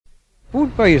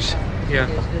Boot boys. Yeah.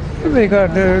 They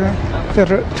got they're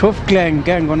a tough gang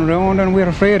going around, and we're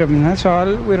afraid of them. That's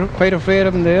all. We're quite afraid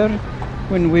of them there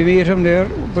when we meet them there.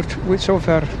 But so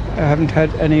far, I haven't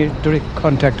had any direct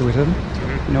contact with them.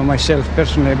 You know, myself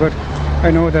personally, but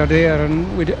I know they're there,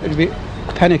 and we'd be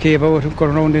panicky about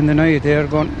going around in the night. They're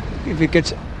going if it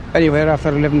gets anywhere after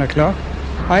 11 o'clock.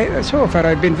 So far,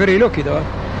 I've been very lucky though.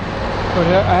 But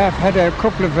I have had a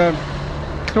couple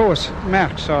of close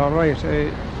marks. All right,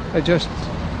 I just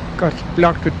got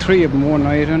blocked with 3 of them one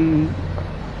night and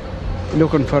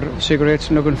looking for cigarettes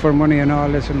and looking for money and all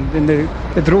this, and then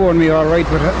they drew on me all right,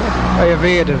 but I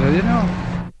evaded it, you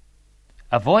know.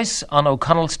 A voice on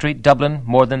O'Connell Street, Dublin,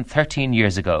 more than 13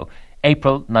 years ago,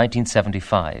 April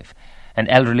 1975. An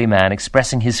elderly man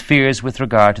expressing his fears with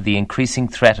regard to the increasing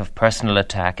threat of personal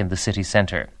attack in the city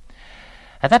centre.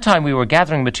 At that time, we were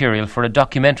gathering material for a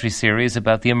documentary series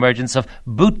about the emergence of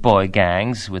bootboy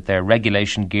gangs with their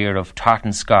regulation gear of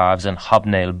tartan scarves and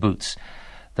hobnail boots.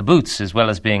 The boots, as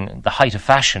well as being the height of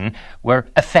fashion, were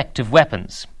effective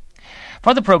weapons.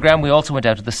 For the programme, we also went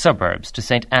out to the suburbs, to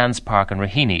St Anne's Park and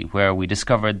Raheny, where we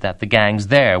discovered that the gangs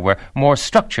there were more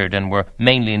structured and were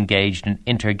mainly engaged in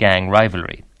inter-gang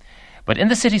rivalry. But in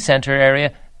the city centre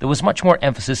area, there was much more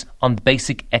emphasis on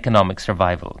basic economic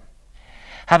survival.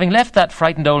 Having left that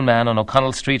frightened old man on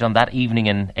O'Connell Street on that evening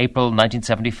in April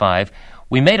 1975,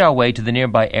 we made our way to the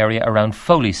nearby area around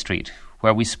Foley Street,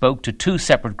 where we spoke to 2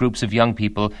 separate groups of young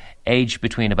people aged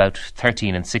between about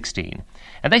 13 and 16.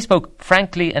 And they spoke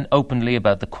frankly and openly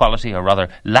about the quality, or rather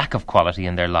lack of quality,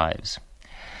 in their lives.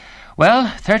 Well,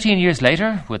 13 years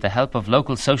later, with the help of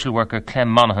local social worker Clem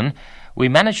Monaghan, we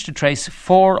managed to trace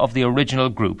 4 of the original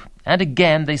group, and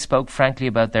again they spoke frankly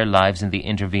about their lives in the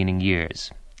intervening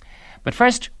years. But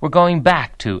first, we're going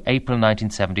back to April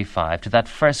 1975, to that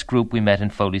first group we met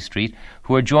in Foley Street,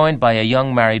 who were joined by a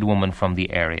young married woman from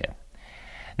the area.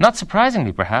 Not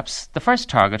surprisingly, perhaps, the first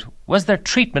target was their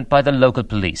treatment by the local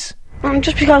police.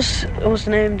 Just because it was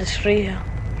the name of the street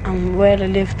and where they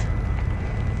lived.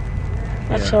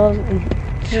 That's all. And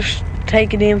just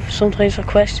take it in sometimes for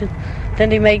question. Then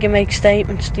they make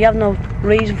statements. They have no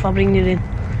reason for bringing it in,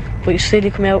 but you still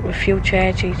come out with a few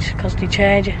charges because they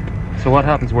charge you. So what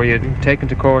happens? Were you taken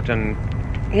to court and...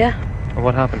 Yeah. And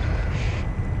what happened?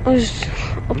 I was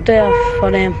up there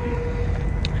for them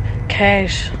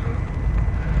cars.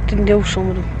 Didn't do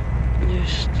some of them.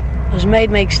 I was made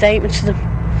to make statements to them.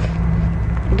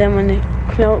 And then when they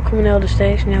coming out of the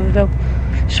station, you're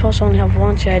supposed to only have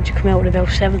 1 charge. You come out with about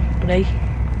 7 or 8.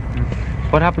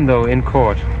 What happened though in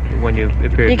court when you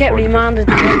appeared? You get remanded.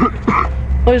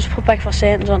 I was put back for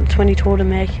sentence on the 23rd of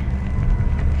May.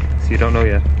 So you don't know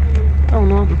yet? Oh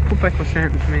no. Put back for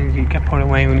sentence means you get put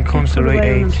away when it comes to the right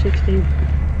age. 16.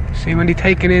 See, when they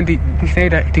take it in, they say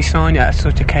that they sign you as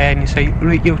such a card and you say,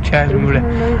 right, you charge them with it.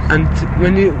 And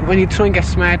when you try and get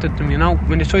smart at them, you know,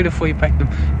 when they try to fight back them,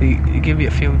 they give you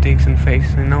a few digs in the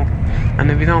face, you know. And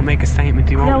if you don't make a statement,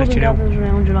 they won't let you out.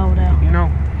 You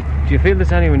know. Do you feel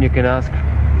there's anyone you can ask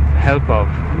help of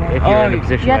if you're in a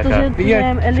position like that?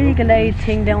 There's a legal aid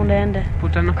thing down there in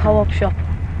the co-op shop.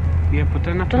 Yeah, but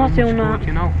they're not doing that. Good,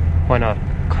 you know. Why not?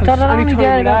 Because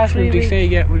anytime you ask them, they say,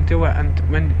 yeah, we'll do it. And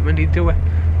when they do it,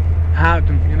 have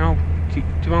them, you know,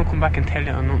 they won't come back and tell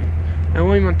you or nothing. Now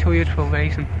I'm on 2 years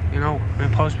probation, you know, and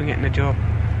I'm supposed to be getting a job,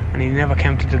 and he never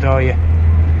came to the door yet.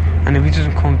 And if he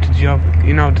doesn't come to the job,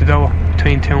 you know, the door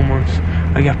between 2 months,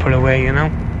 I get put away, you know.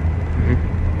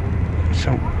 Mm-hmm.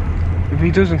 So if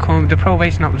he doesn't come, the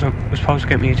probation officer was supposed to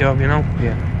get me a job, you know.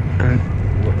 Yeah.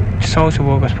 And the social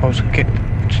worker was supposed to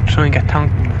try and get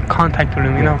contact with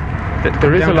him, you know.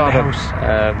 There is a lot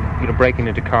of breaking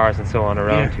into cars and so on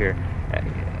around here.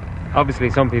 Obviously,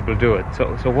 some people do it.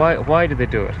 So why do they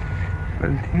do it?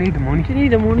 Well, they need the money. They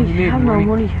need the money. They have no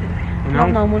money. They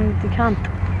have no money. They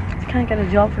can't get a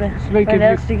job for it. Like where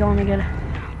else are they going to get it?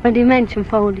 When they mention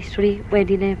Foley Street, where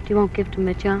they live, they won't give them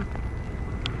a job.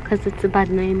 Because it's a bad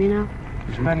name, you know.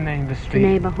 It's a bad name, the street. The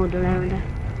neighbourhood around it.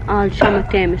 All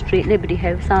Shamrock Street, Liberty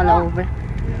House, all over.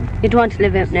 You'd want to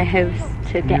live out in a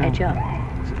house to get a job.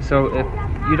 So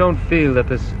you don't feel that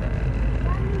there's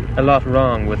a lot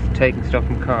wrong with taking stuff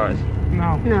from cars?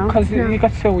 No, because you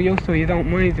get so used to it, you don't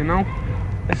mind, you know.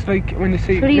 It's like when you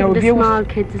see, but even the small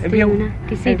kids is doing it.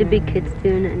 You see the big kids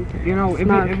doing it, and you know,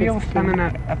 if you're standing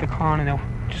at the corner now,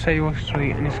 just say you're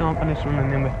street, and you saw somebody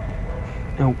running in with,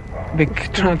 you know, big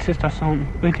transistor or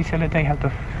something, like they said that they have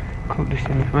to cut this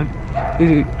in. Well,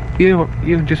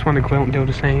 you just want to go out and do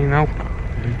the same, you know.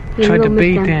 Try to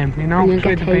beat them, you know.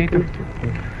 Try to beat them.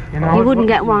 You know. You wouldn't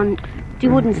get one. You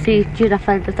wouldn't see Judah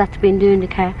fellas that's been doing the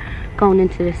car going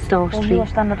into the store street. Well, you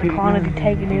stand at the corner, they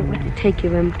take you in with them. Take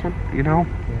you in with them. You know.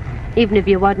 even if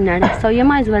you wouldn't earn it. So you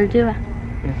might as well do it.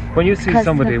 When you see 'Cause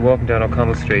somebody walking down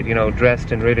O'Connell Street, you know,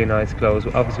 dressed in really nice clothes,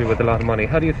 obviously with a lot of money,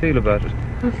 how do you feel about it?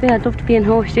 I feel I'd love to be in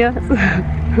horseshoes.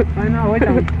 I know,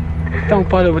 I don't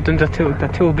bother with them, they're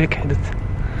too big-headed.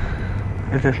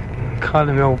 They call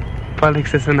them old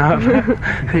bollocks and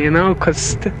that, you know,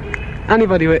 because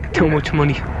anybody with too much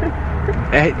money,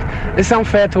 it's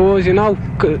unfair to us, you know,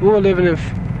 we're living in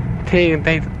tea and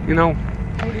they, you know,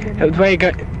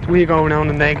 we go around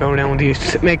and they go around, you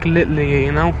make little of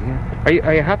you know. Are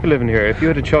you happy living here? If you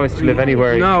had a choice to live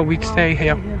anywhere... No, we'd stay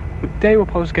here. They were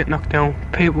supposed to get knocked down,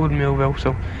 people wouldn't move out,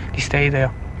 so they stay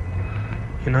there,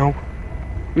 you know.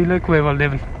 We like where we're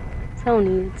living.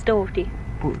 It's dirty,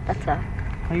 that's all.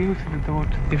 I used to do it.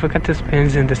 You forget there's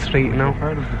pins in the street, you know.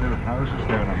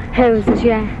 Houses,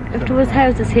 yeah. If there was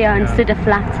houses here instead of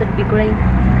flats, it'd be great.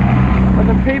 But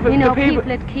the people, people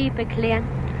would keep it clean.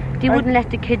 They wouldn't let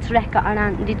the kids wreck it or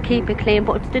anything, they'd keep it clean,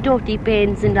 but it's the dirty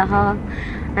bins in the hall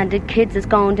and the kids is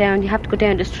going down, you have to go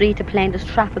down the street to play, there's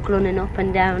traffic running up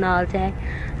and down all day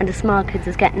and the small kids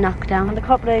is getting knocked down. And the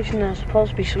corporation is supposed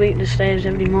to be sweeping the stairs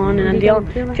every morning and they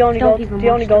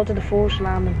only go to the first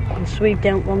landing and sweep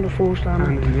down on the first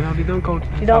landing. And you know, they don't go to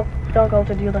the don't go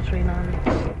to the other three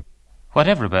landings.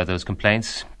 Whatever about those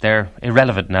complaints, they're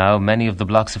irrelevant now. Many of the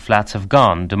blocks of flats have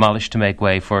gone, demolished to make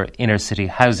way for inner city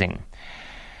housing.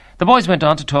 The boys went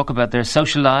on to talk about their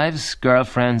social lives,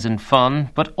 girlfriends and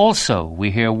fun, but also we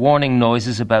hear warning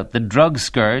noises about the drug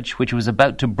scourge which was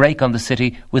about to break on the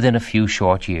city within a few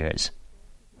short years.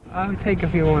 I'll take a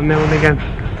few on now and again.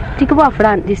 Do you go off for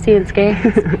anti-sale skates?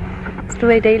 It's the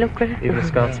way they look with it. Even a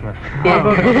Scotsman.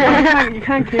 Yeah. You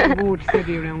can't keep a word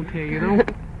steady around here, you know.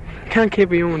 You can't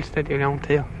keep a young one steady around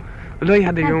here. Well, I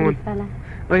had a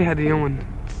young one,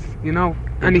 you know.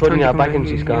 Anytime you back in,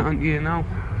 she's gone. You know.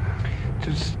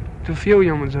 Just the few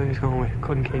young ones I was going with,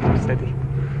 couldn't keep them steady.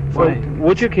 So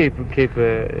would you keep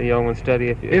a young one steady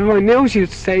if I knew she'd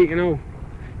stay, you know.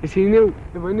 If I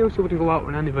knew she wouldn't go out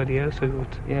with anybody else, I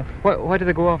would. Yeah. Why do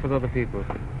they go off with other people?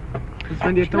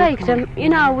 Like them, you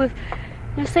know,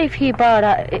 say if he bought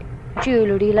a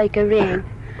jewellery like a ring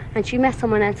and she met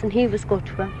someone else and he was good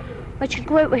to her, but she'd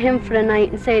go out with him for a night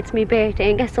and say it's me birthday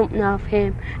and get something off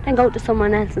him, then go to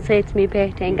someone else and say it's me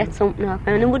birthday and get something off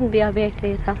him, and it wouldn't be our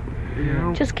birthday at all.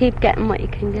 Yeah. Just keep getting what you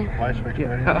can get.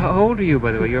 Yeah. How old are you,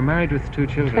 by the way? You're married with 2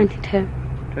 children. 22.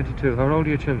 22. How old are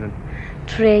your children?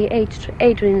 3.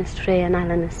 Adrian is 3 and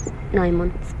Alan is 9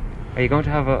 months. Are you going to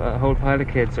have a whole pile of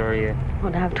kids, or are you... I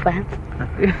want to have 12.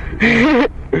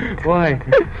 Why?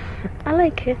 I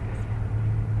like kids.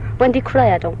 When they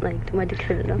cry, I don't like them. When they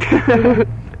kill them.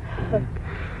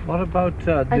 What about...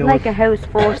 I'd like a house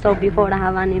first, though, before I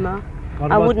have any more.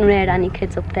 I wouldn't rear any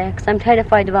kids up there, because I'm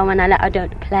terrified of her when I let her down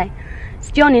to play. It's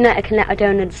the only night I can let her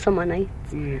down in the summer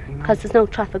nights, because there's no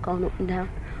traffic going up and down.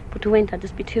 But the winter,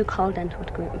 just be too cold then to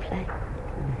go out and play.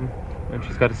 Mm-hmm. And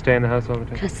she's got to stay in the house all the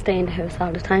time? Just stay in the house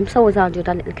all the time. So is all the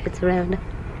other little kids around her.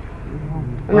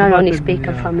 I'm not only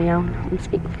speaking for my own, I'm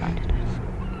speaking for others.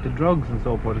 The drugs and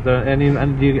so forth, is there any,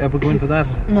 and do you ever go in for that?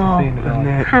 No.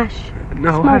 Hash.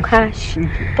 No, smoke hash.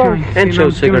 And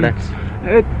show cigarettes.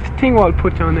 The thing will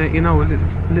put you on a, you know, a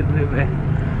little bit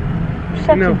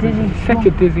set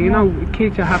you dizzy, you know, it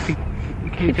keeps you happy,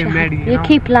 it keeps you merry, you know.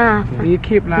 Keep laughing. You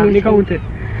keep laughing, you go into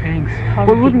things.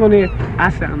 But we wouldn't go to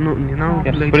asset or nothing, you know.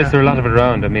 Yeah, like but is there a lot of it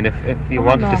around? I mean, if you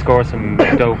wanted to score some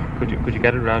dough, could you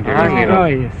get it around here? Oh,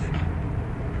 yes.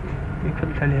 We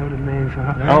couldn't tell you how the names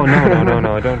are. Oh,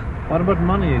 no, I don't. What about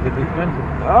money? Is it expensive?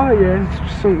 Oh, yeah,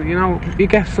 it's some, you know, you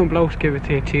get some blokes give it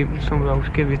to you cheap, and some blokes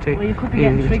give it to you. Well, you could be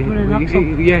getting tricked with an oxo.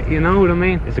 Yeah, you know what I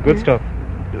mean? It's the good stuff.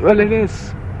 Well, it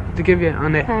is. To give you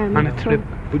on a trip.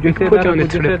 Would you say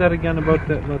that again about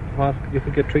what you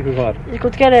could get tricked with what? You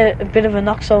could get a bit of an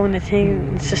oxo in the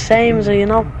thing. It's the same as a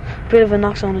bit of an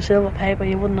oxo on a silver paper.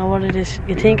 You wouldn't know what it is.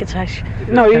 You think it's hash.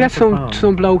 No, you get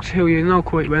some blokes who you know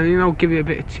quite well. You know, give you a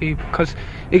bit of cheap, because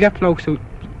you get blokes who,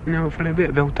 you know, for a bit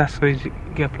about that size, you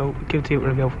get blokes give it to you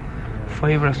for about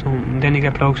 £5 or something. And then you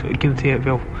get blokes who give it to you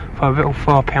for about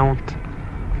 £4,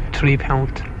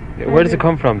 £3. Where does it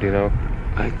come from? Do you know?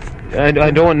 I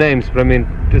don't want names, but I mean,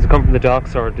 does it come from the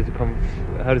docks, or does it come?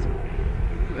 How does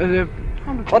it?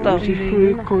 What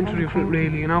country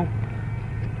really, you know?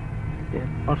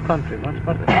 What country?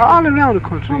 All around the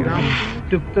country, you know.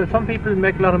 Do some people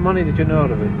make a lot of money? Did you know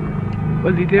out of it?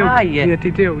 Well, they do. Yeah, they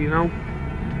do, you know.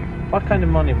 What kind of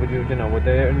money would you know? Would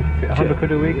they earn 100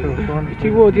 quid a week or 200? They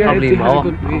would, yeah. Probably more.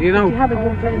 You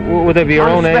know. Would they be your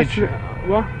own age?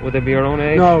 What? Would they be your own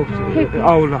age? No.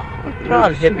 Older. They're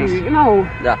all hippies. You know.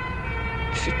 Yeah.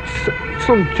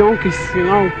 Some junkies, you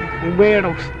know,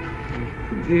 weirdos.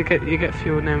 You get a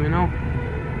few of them, you know.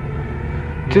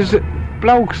 There's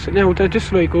blokes, you know, they're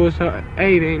just like us,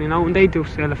 18, you know, and they do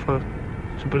sell it for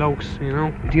blokes, you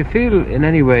know. Do you feel in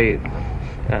any way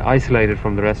isolated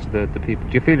from the rest of the people?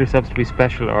 Do you feel yourselves to be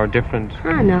special or different?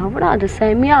 No, we're all the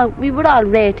same. We were all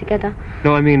raised together.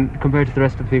 No, I mean compared to the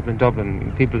rest of the people in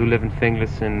Dublin, people who live in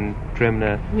Finglas and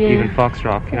Drimna, even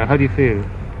Foxrock, you know, how do you feel?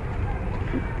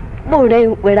 Well, they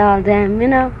with all them, you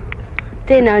know.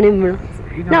 They're not in us.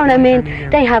 You know what I mean?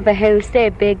 They have a house,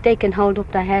 they're big, they can hold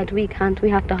up their head. We can't, we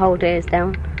have to hold ours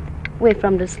down. We're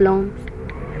from the slums.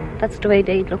 That's the way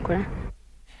they look at it.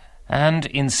 And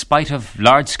in spite of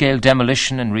large-scale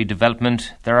demolition and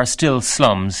redevelopment, there are still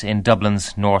slums in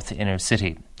Dublin's north inner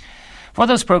city. For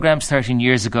those programmes 13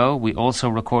 years ago, we also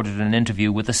recorded an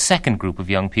interview with a second group of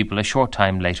young people a short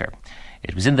time later.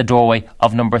 It was in the doorway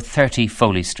of number 30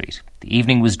 Foley Street. The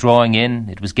evening was drawing in,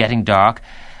 it was getting dark,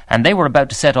 and they were about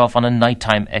to set off on a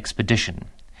nighttime expedition.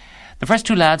 The first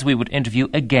two lads we would interview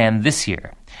again this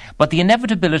year, but the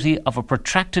inevitability of a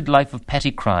protracted life of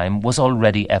petty crime was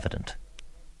already evident.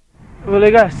 Well,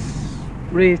 I got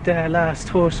raised last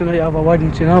Thursday night over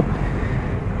Wadden, you know,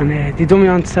 and they done me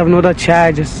on 7 other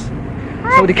charges.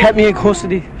 So they kept me in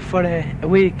custody for a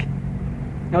week.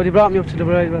 Now they brought me up to the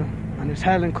Bridewell and I was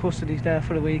held in custody there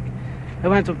for a week. I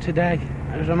went up today,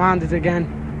 I was remanded again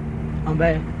on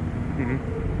bail. Mm-hmm.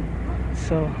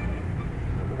 So...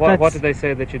 What did they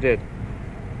say that you did?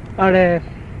 Or, you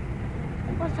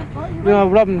know,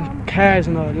 robbing cars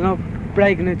and all, you know,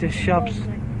 breaking into shops,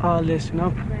 all this, you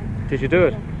know. Did you do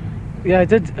it? Yeah, I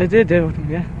did do it,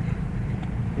 yeah.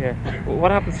 Yeah. Well,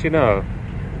 what happens to you now?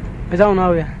 I don't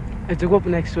know yet. I have to go up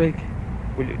next week.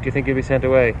 Do you think you'll be sent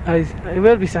away? I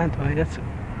will be sent away, that's...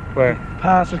 Where?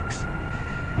 Parsons.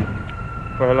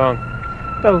 For how long?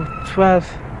 About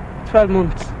 12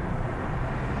 months.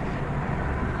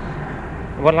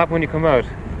 What'll happen when you come out?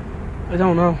 I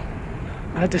don't know.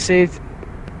 I have to see it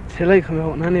till I come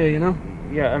out anyway, you know.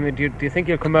 Yeah, I mean, do you think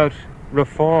you'll come out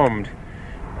reformed?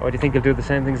 Or do you think you'll do the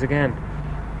same things again?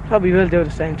 Probably will do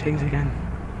the same things again.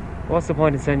 What's the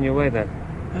point in sending you away then?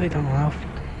 I don't know.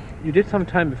 You did some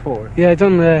time before? Yeah, I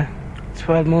done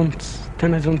 12 months.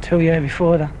 Then I done 2 years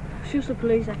before that. It's just the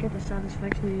police that get the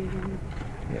satisfaction.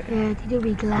 Yeah, they do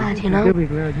be glad, you know. They'll be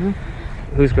glad, you know.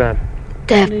 Who's glad?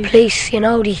 The police, you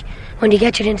know, when they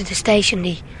get you into the station,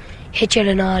 they hit you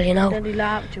and all, you know. Then they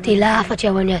laugh at you. They laugh at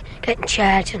you when you're getting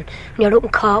charged, and when you're looking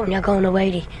caught, when you're going away,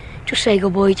 they just say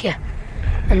goodbye to you.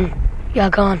 And you're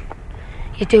gone.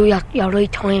 You do your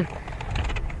right time.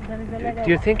 Do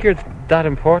you think you're that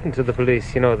important to the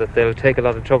police, you know, that they'll take a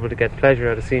lot of trouble to get pleasure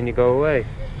out of seeing you go away?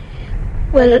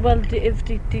 Well, if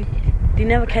they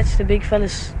never catch the big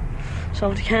fellas,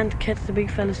 so if they can't catch the big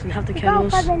fellas, they'll have to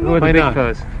catch us. Who are the big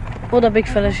fellas? Other big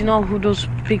fellas, you know, who does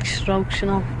big strokes, you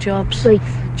know, jobs, Right.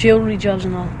 jewellery jobs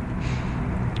and all.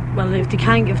 Well, if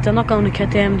they're not going to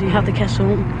catch them, they have to catch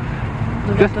someone.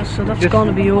 So that's going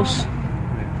to be us.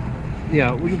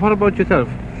 Yeah, what about yourself?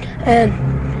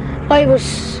 I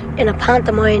was in a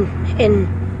pantomime in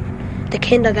the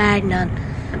kindergarten, and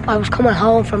I was coming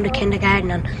home from the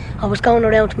kindergarten, and I was going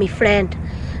around to my friend,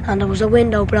 and there was a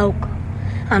window broke,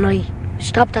 and I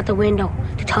stopped at the window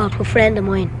to talk to a friend of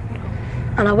mine,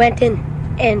 and I went in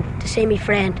to see my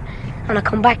friend, and I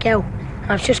come back out.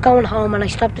 I was just going home, and I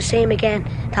stopped to see him again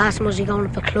to ask him was he going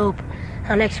to the club,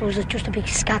 and next was just a big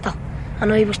scatter,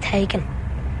 and I was taken,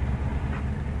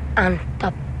 and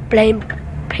the blame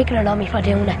picking it on me for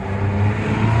doing it.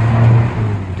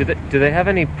 Do they have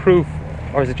any proof,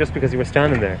 or is it just because you were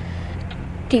standing there?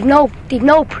 They've no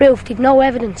proof, they've no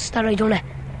evidence that I done it.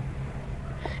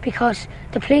 Because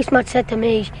the policeman said to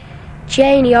me,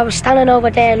 Janie, I was standing over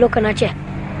there looking at you.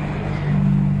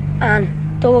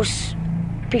 And there was,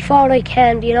 before I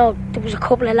came, you know, there was a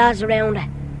couple of lads around it,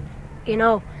 you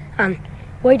know. And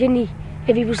why didn't he,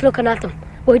 if he was looking at them,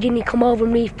 why didn't he come over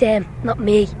and meet them, not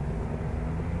me?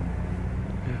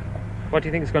 What do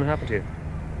you think is going to happen to you?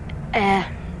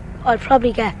 I'll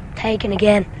probably get taken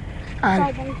again, and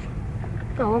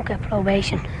I won't get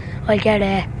probation. I'll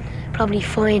get probably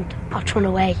fined or thrown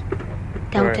away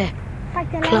down to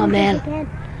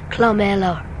Clonmel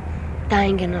or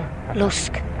Dangan or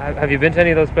Lusk. Have you been to any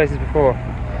of those places before?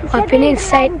 I've been in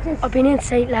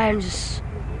St. Lawrence's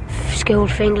school,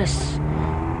 Finglas,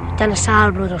 then the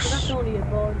Sal Brothers.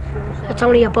 It's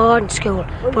only a boarding school,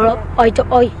 but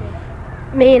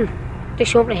me and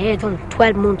this young here done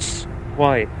 12 months.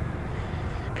 Why?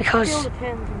 Because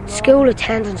school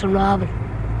attendance and robbing.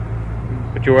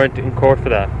 But you weren't in court for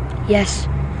that? Yes,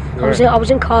 I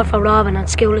was in court for robbing and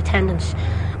school attendance.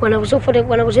 When I was in for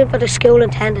the school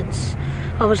attendance,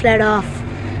 I was let off,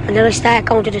 and then I started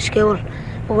going to the school.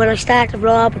 But when I started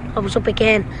robbing, I was up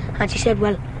again, and she said,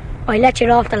 "Well, I let you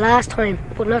off the last time,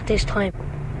 but not this time.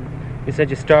 You said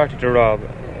you started to rob.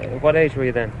 What age were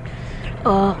you then? It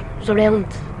was around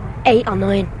 8 or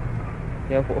 9.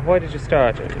 Yeah, why did you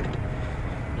start?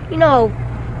 You know,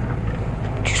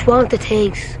 just wanted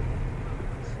things.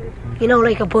 You know,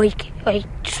 like a bike. I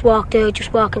just walk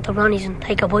into Ronnie's and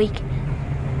take a bike.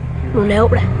 Run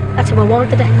out with it. That's if I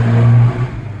wanted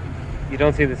it. You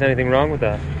don't see there's anything wrong with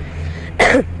that?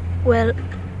 Well,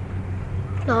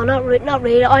 no, not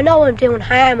really. I know I'm doing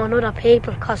harm on other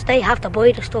people because they have to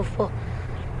buy the stuff, but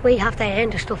we have to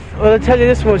earn the stuff. Well, I'll tell you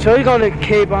this much, I'm going to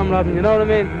keep on robbing, you know what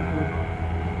I mean?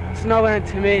 It's no end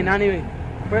to me anyway.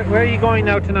 Where are you going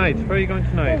now tonight? Where are you going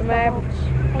tonight? I'm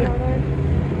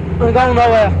going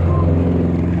nowhere.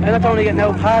 I'm not only getting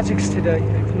out Patrick's today.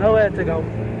 There's nowhere to go.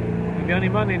 Have you any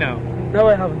money now? No,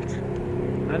 I haven't.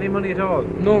 Any money at all?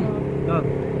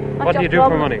 None. What do you do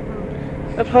for money?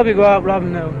 I'll probably go out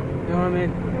robbing now, you know what I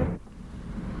mean?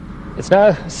 It's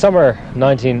now summer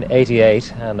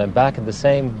 1988 and I'm back in the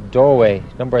same doorway,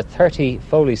 number 30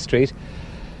 Foley Street,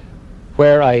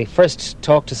 where I first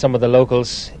talked to some of the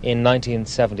locals in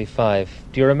 1975.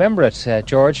 Do you remember it,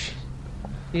 George?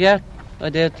 Yeah, I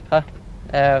did,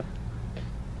 Pat.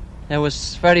 It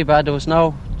was very bad. There was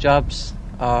no jobs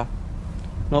or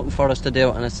nothing for us to do,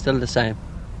 and it's still the same.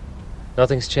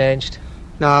 Nothing's changed?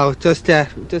 No, just that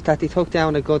they took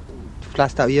down a good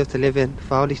flat that we used to live in,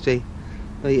 Foley Street.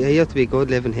 It used to be good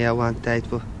living here one day,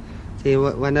 but see,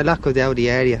 when the lot goes out of the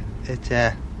area, it's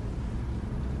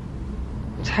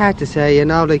hard to say, you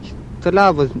know, like, the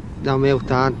lot was now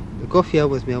moved on. A good few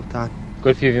was moved on.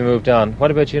 Good few of you moved on.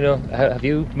 What about you, have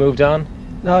you moved on?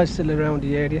 No, I'm still around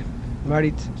the area.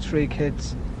 Married, 3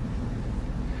 kids.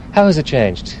 How has it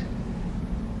changed?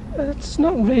 It's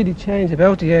not really changed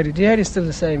about the area. The area's still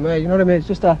the same way, you know what I mean? It's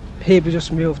just that people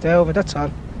just moved over, that's all.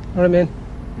 You know what I mean?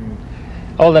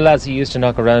 All the lads you used to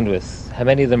knock around with, how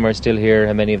many of them are still here?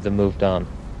 How many of them moved on?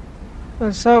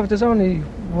 Well, so there's only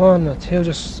 1 or 2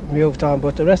 just moved on,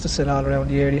 but the rest are still all around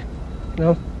the area, you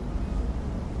know?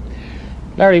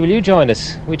 Larry, will you join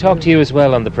us? We talked to you as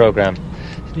well on the programme.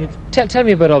 Tell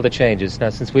me about all the changes now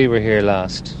since we were here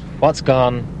last. What's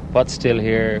gone? What's still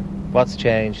here? What's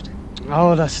changed?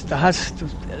 Oh, that's a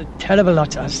terrible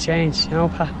lot has changed, you know.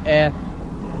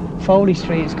 Foley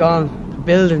Street is gone, the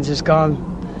buildings is gone,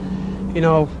 you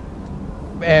know,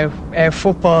 our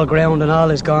football ground and all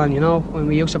is gone, you know. When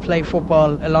we used to play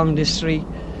football along this street,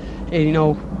 you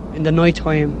know, in the night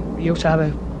time, we used to have a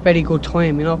very good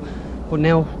time, you know. But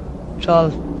now it's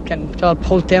all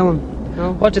pulled down, you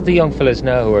know. What did the young fellas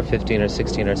now who are 15 or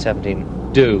 16 or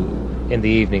 17 do in the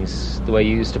evenings, the way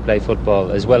you used to play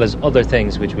football, as well as other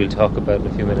things which we'll talk about in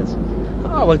a few minutes?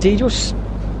 Oh, well, they just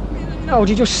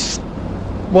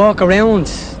walk around,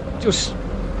 just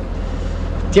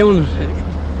doing,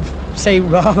 say,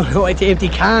 robbing if they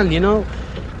can, you know.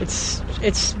 It's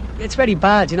very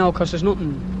bad, you know, because there's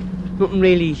nothing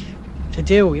really to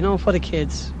do, you know, for the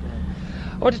kids.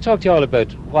 I want to talk to you all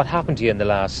about what happened to you in the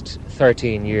last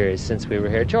 13 years since we were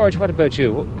here. George, what about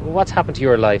you? What's happened to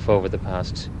your life over the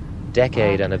past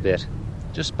decade and a bit?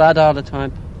 Just bad all the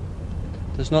time.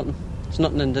 There's nothing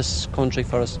in this country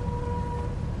for us.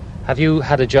 Have you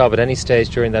had a job at any stage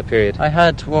during that period? I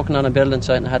had, working on a building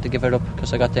site, and I had to give it up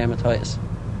because I got dermatitis.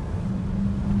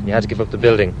 You had to give up the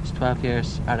building? It's 12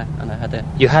 years, and I had to...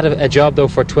 You had a job, though,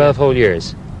 for 12 whole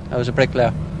years? I was a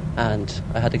bricklayer, and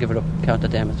I had to give it up because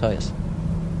of dermatitis.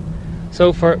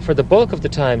 So for the bulk of the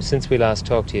time since we last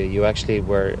talked to you, you actually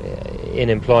were in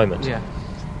employment? Yeah.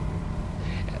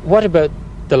 What about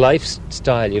the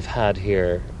lifestyle you've had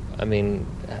here? I mean,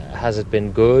 has it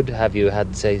been good? Have you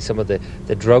had, say, some of the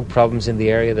drug problems in the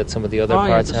area that some of the other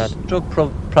parts had? Drug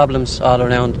problems all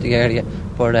around the area,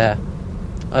 but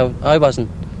I wasn't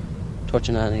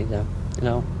touching any of them, you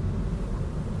know.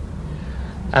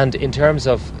 And in terms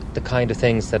of the kind of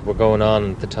things that were going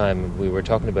on at the time, we were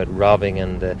talking about robbing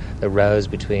and the rows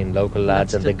between local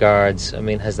lads and the guards. I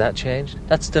mean, has that changed?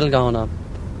 That's still going on.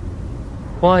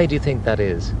 Why do you think that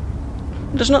is?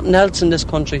 There's nothing else in this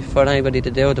country for anybody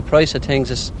to do. The price of things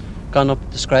has gone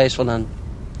up disgraceful, and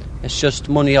it's just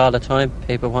money all the time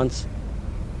people want.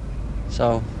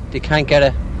 So they can't get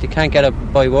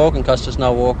it by working because there's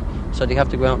no work, so they have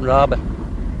to go out and rob it.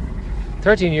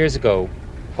 13 years ago,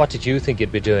 what did you think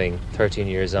you'd be doing 13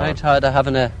 years on? I thought of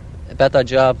having a better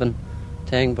job and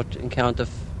thing, but in count of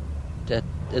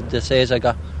the size I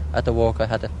got at the work, I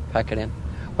had to pack it in.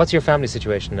 What's your family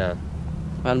situation now?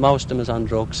 Well, most of them is on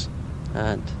drugs,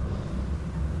 and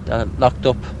they're locked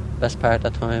up best part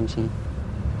of times, and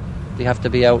they have to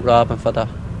be out robbing for the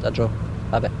drug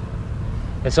habit.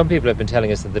 And some people have been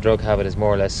telling us that the drug habit is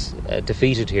more or less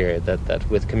defeated here, that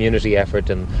with community effort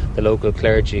and the local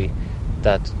clergy,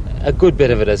 that a good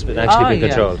bit of it has been actually been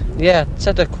controlled. Yeah, it's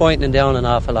at the quietening down an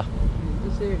awful lot.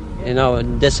 You know,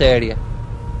 in this area.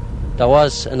 There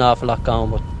was an awful lot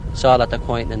going, but it's all at the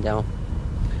quietening down.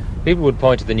 People would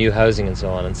point to the new housing and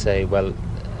so on and say, well,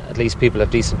 at least people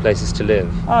have decent places to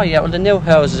live. Oh yeah, well the new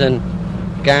houses in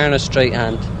Garner Street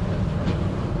and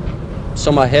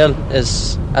Summer Hill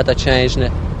is at the changing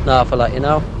it an awful lot, you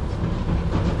know.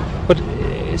 But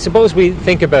suppose we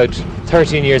think about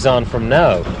 13 years on from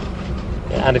now,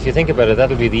 and if you think about it,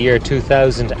 that'll be the year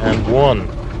 2001.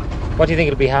 What do you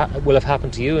think will have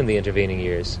happened to you in the intervening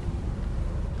years?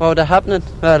 What would happening?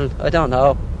 Well, I don't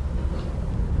know.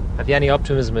 Have you any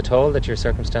optimism at all that your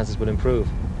circumstances will improve?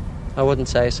 I wouldn't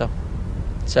say so.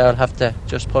 So I'll have to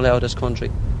just pull out of this country.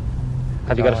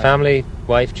 Have you got a family,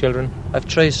 wife, children? I've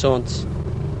 3 sons,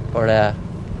 but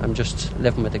I'm just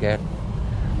living with the girl.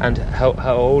 And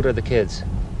how old are the kids?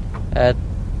 The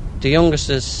youngest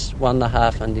is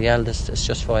 1.5 and the eldest is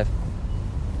just 5.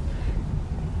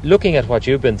 Looking at what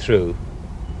you've been through,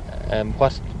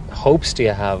 what hopes do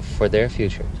you have for their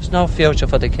future? There's no future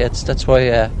for the kids. That's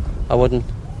why I wouldn't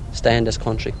stay in this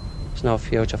country. There's no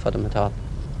future for them at all.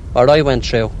 What I went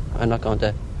through, I'm not going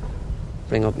to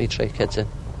bring up me 3 kids in.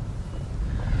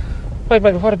 Right,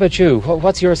 but what about you?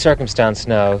 What's your circumstance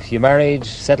now? You married,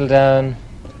 settled down?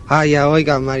 Yeah, I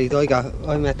got married.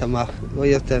 I met them off. I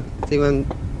used to see when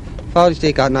Father's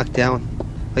Day got knocked down.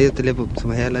 I used to live up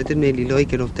Summer Hill. I didn't really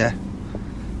like it up there,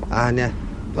 and I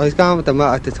was gone with them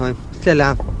at the time. Still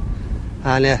am.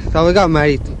 And so I got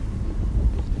married.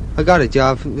 I got a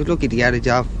job. I was lucky to get a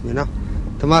job, you know.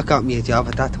 The Mark got me a job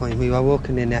at that time. We were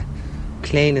working in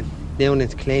cleaning,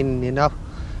 Newnan's cleaning, you know.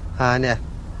 And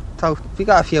so we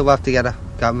got a few off together,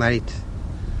 got married.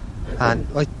 And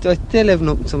I still living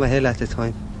up in Summer Hill at the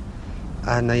time.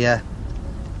 And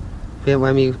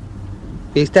when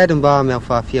we stayed in Bournemouth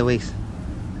for a few weeks,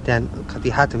 then because we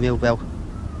had to move out.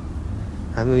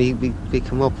 And we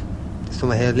come up to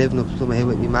Summer Hill, living up Summer Hill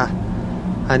with my ma.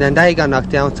 And then they got knocked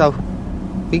down, so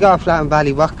we got a flat in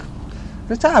Ballyrock.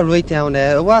 It's all right down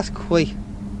there. It was quite.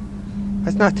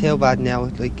 It's not too bad now.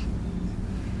 So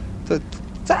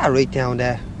it's all right down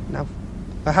there. Now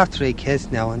I have 3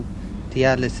 kids now, and the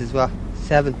eldest is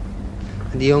 7,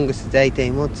 and the youngest is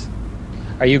 18 months.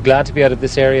 Are you glad to be out of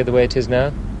this area the way it is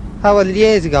now? Oh well,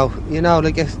 years ago, you know,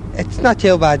 it's not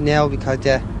too bad now because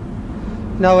I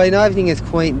know everything is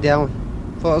quieting down.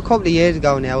 But a couple of years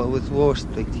ago now, it was worse.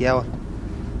 The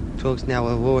drugs now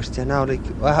are worse. You know,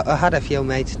 I had a few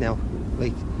mates now,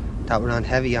 that were on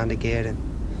heavy on the gear, and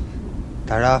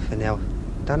they're off now.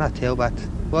 They're not too bad.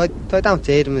 But I don't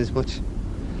see them as much.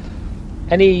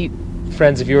 Any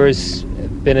friends of yours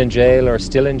been in jail or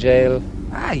still in jail?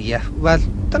 Yeah. Well,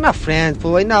 they're not friends,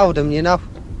 but I know them. You know,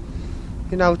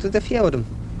 there's a few of them.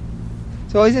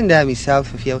 So I was in there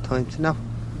myself a few times. You know.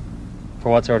 For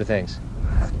what sort of things?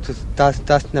 Just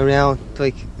dusting around,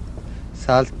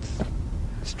 salt,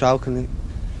 stroking,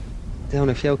 down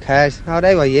a few cars. No,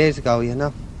 they were years ago, you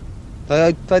know.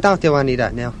 I don't do any of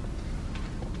that now.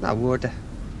 Not worth it.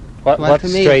 What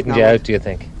straightened you out, do you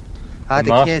think?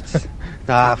 The kids.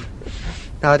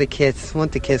 No, the kids.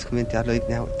 Once the kids come into our life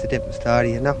now, it's a different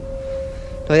story, you know.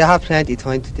 So you have plenty of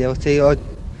time to do. See, I'm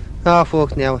off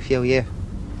work now a few years.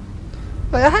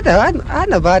 But I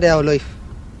had a bad old life.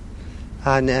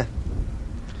 And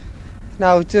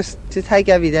no, just to take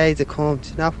every day as it comes,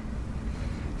 you know.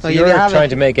 So you're trying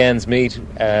to make ends meet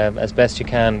as best you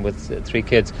can with 3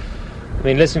 kids. I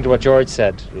mean, listening to what George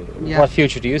said, what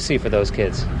future do you see for those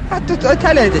kids? I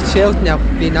tell you the truth now,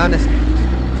 being honest.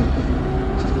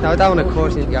 Now, I don't want to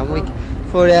curse you again, weak.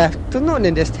 But there's nothing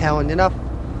in this town, you know.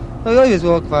 I was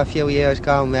working for a few years,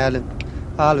 going well, and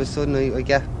all of a sudden I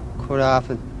get cut off,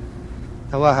 and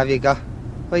what have you got?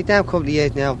 Down a couple of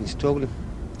years now, I've been struggling.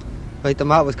 The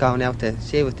mother was going out there,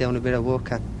 she was doing a bit of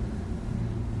work, and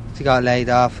she got laid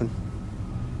off, and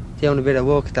doing a bit of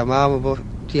work at the moment, but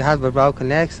she had a broken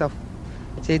leg, so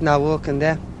she's not working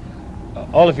there.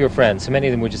 All of your friends, how many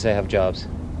of them would you say have jobs?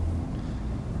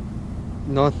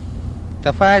 None.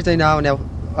 As far as I know now,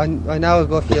 I know a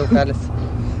good few fellas.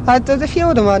 There's a few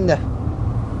of them on the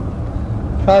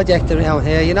project around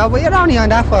here, you know, but you're only on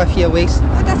that for a few weeks.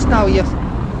 That's no use.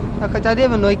 Because you're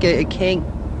living like a king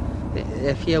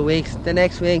a few weeks, the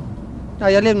next week. No,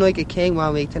 you're living like a king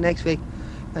 1 week, the next week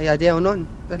you're doing nothing.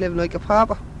 You're living like a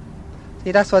pauper.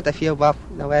 See, that's what the few bop,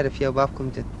 where the few bop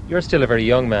comes in. You're still a very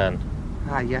young man.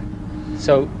 Yeah.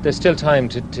 So there's still time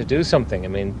to do something. I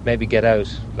mean, maybe get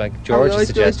out, like George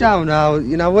suggested. I don't know,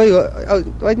 you know,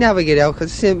 I'd never get out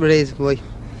because the simple reason why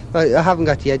I haven't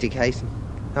got the education.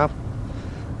 No.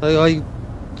 I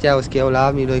was school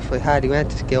all my life. I hardly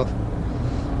went to school.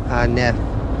 And I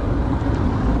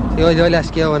left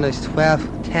school when I was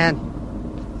 12, 10. I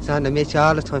was on the Mitch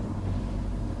all the time.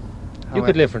 You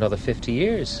could live for another 50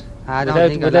 years I don't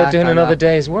think without doing another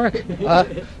day's work. No,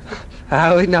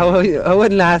 I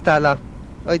wouldn't last that long.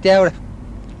 I doubt it.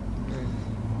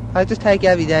 I just take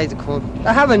every day to come.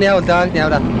 I have an old dog now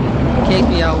that keeps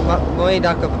me out, mind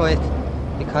occupied,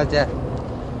 because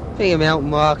bring him out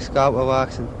and walks, go out for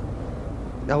walks, and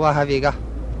now what have you got?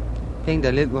 Bring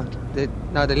the little one. The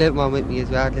little one with me as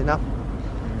well, you know.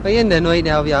 But in the night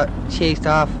now, you're chased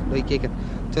off, like you can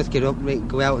just get up and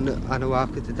go out on a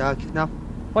walk with the dog, you know.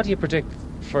 What do you predict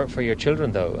for your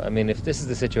children, though? I mean, if this is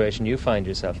the situation you find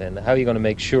yourself in, how are you going to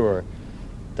make sure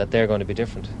that they're going to be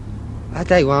different?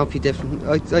 They won't be different.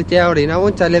 I doubt it, you know.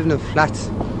 Once I live in flats,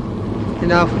 you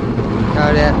know,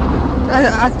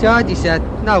 as Georgie said,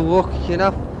 no work, you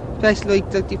know. Especially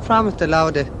like they promised a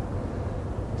lot of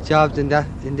jobs in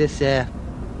this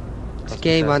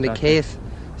scheme on the case.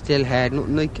 Still heard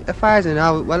nothing. Like, as far as I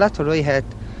know, well, that's what I heard.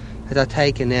 That they're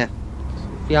taking the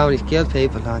only skilled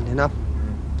people on, you know.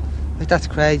 Like, that's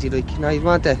crazy. Like, you know, you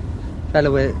want a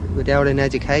fellow without an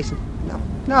education?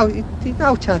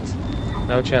 No chance.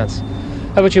 No chance.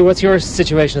 How about you? What's your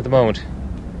situation at the moment?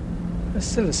 It's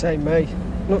still the same, mate.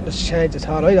 Nothing's changed at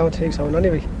all. I don't think so,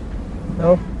 anyway.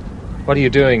 No. What are you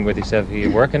doing with yourself? Are you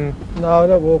working? No,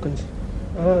 not working.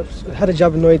 I had a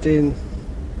job in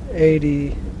 1980.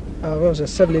 What was it?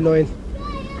 79.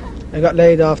 I got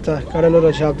laid after. Got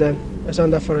another job then. I was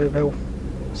on that for about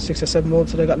 6 or 7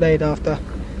 months, and I got laid after.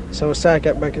 So I started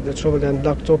getting back into trouble. Then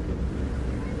locked up.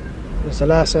 It was the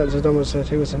last sentence I done was I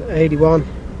think it was in 81.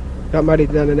 Got married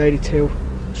then in 82.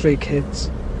 3 kids.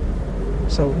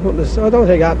 So I don't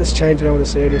think that's changed around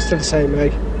this area. It's still the same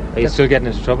way. Are you still getting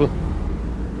into trouble?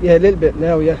 Yeah, a little bit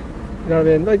now. Yeah, you know what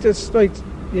I mean. Like just like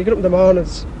you get up in the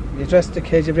mornings, you dress the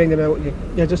kids, you bring them out,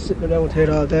 you're just sitting around here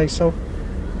all day. So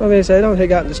I don't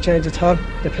think that's changed at all.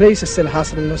 The police are still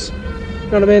hassling us. You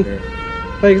know what I mean? Yeah.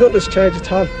 Like nothing's changed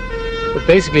at all. But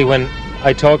basically, when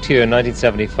I talked to you in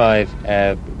 1975,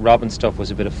 robbing stuff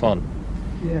was a bit of fun.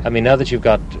 Yeah. I mean, now that you've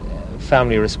got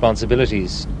family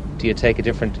responsibilities, do you take a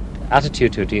different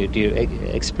attitude to it? Do you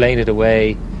explain it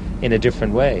away in a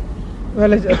different way?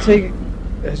 Well, I think,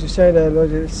 as you say,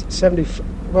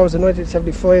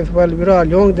 1975? Well, we were all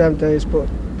young them days, but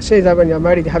it seems that when you're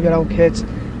married, you have your own kids,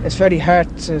 it's very hard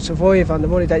to survive on the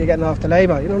money that you're getting off the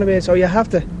labour, you know what I mean? So you have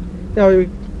to, never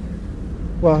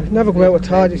go out with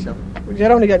toddies.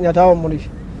 You're only getting your own money,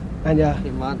 and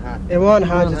in one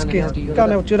hand it's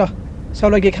gone out the other. So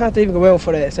like you can't even go out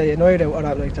for it, say a night out or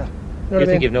that like that. You know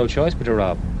think you've no choice but to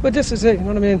rob? But this is it, you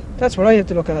know what I mean? That's what I have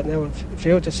to look at now in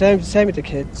future. Same with the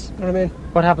kids, you know what I mean?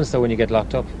 What happens though when you get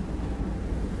locked up?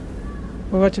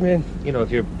 Well, what do you mean? You know,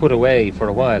 if you're put away for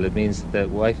a while, it means the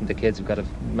wife and the kids have got to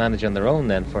manage on their own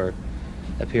then for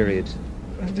a period.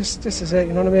 This is it,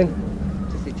 you know what I mean?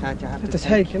 You have to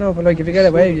take, you know, but like if you get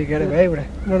away, you get away with it,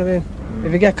 you know what I mean?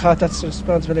 If you get caught, that's the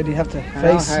responsibility you have to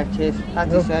face.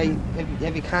 To say,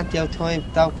 if you can't do time,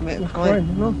 don't commit a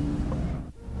crime. No.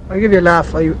 I'll give you a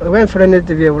laugh. I went for an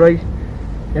interview, right,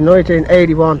 in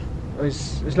 1981. I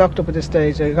was locked up at this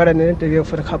stage. I got an interview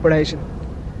for the corporation,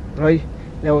 right?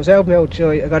 Now, I was out of my own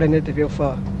joy, I got an interview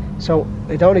for. So,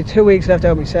 I'd only 2 weeks left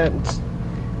out of my sentence.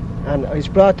 And I was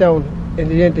brought down in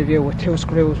the interview with 2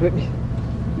 screws with me.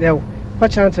 Now,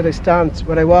 what chance did I stand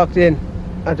when I walked in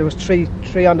and there was three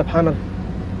on the panel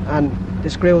and the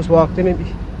screws walked in me? You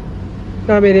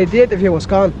know what I mean? The interview was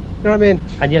gone. You know what I mean?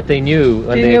 And yet they knew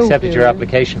when they accepted your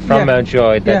application from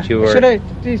Mountjoy that you were...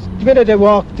 The minute they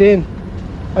walked in,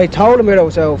 I told them where I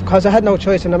was out, because I had no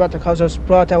choice in the matter, because I was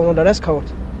brought down under escort.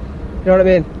 You know what I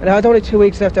mean? And I had only 2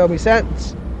 weeks left out of my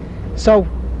sentence. So,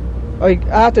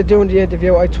 after doing the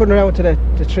interview, I turned around to the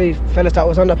 3 fellas that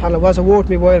was on the panel. It wasn't worth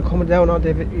me while coming down on the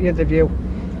interview.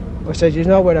 I said, you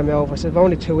know where I'm out. I said, I've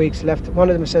only 2 weeks left. One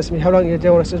of them says to me, how long are you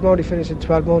doing? I said, I'm only finishing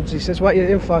 12 months. He says, what are you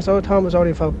in for? So I told him I was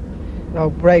only for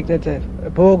breaking into a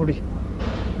burglary.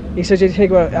 He says, you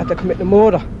think we're after committing a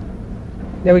murder?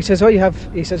 Now he says,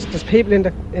 he says, there's people in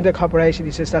the corporation.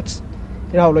 He says, that's,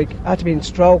 after being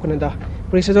stroking and that.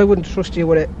 But he says, I wouldn't trust you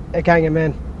with a gang of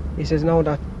men. He says, no,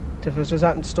 that if there's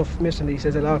that stuff missing, he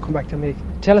says, it'll all come back to me.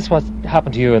 Tell us what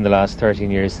happened to you in the last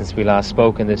 13 years since we last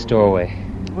spoke in this doorway.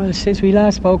 Well, since we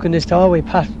last spoke in this doorway,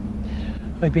 Pat,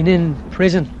 I've been in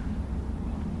prison.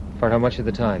 For how much of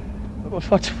the time?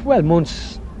 For 12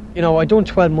 months. You know, I done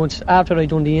 12 months after I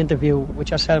done the interview with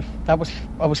yourself. I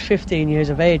was 15 years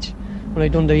of age when I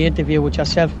done the interview with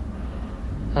yourself.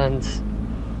 And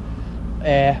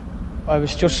I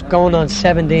was just going on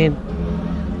 17.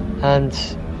 And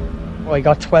I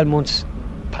got 12 months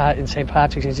in St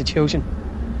Patrick's Institution.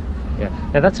 Yeah.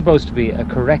 Now that's supposed to be a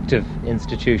corrective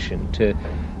institution to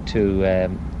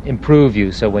improve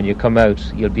you, so when you come out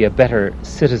you'll be a better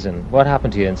citizen. What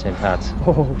happened to you in St Pat's?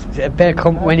 Oh,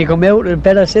 when you come out a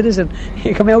better citizen,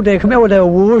 you come out with a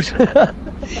word.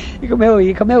 you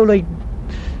come out like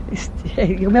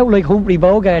Humphrey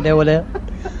Bogart over there.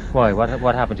 Why?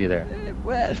 What happened to you there?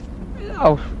 Well,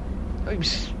 I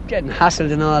was getting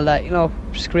hassled and all that,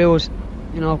 screws,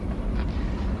 well,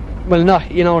 not,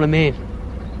 you know what I mean,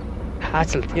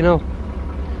 hassled,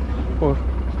 or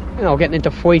getting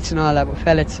into fights and all that with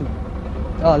fellas and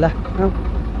all that,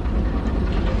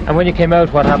 And when you came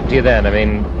out, what happened to you then? I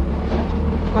mean,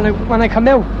 when I come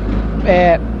out,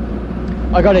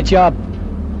 I got a job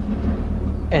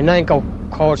in Nanco.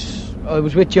 Of course, I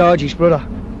was with Georgie's brother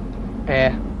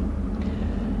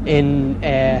in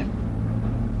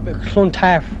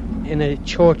Clontarf in a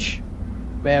church,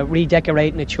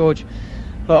 redecorating a church.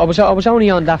 But I was only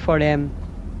on that for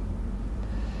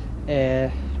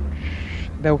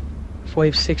about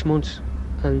 5-6 months,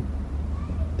 and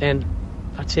then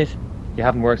that's it. You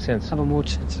haven't worked since? Haven't worked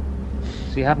since.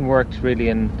 So you haven't worked really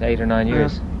in 8 or 9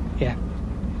 years? Yeah.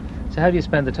 So how do you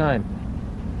spend the time?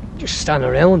 Just stand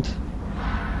around.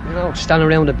 Stand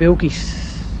around the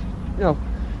bookies.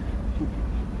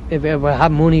 If I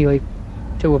had money, I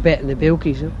do a bet in the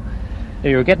bookies.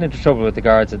 You were getting into trouble with the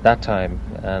guards at that time,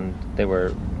 and they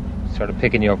were sort of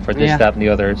picking you up for this, that and the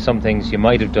other. Some things you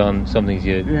might have done, some things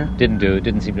you didn't do. It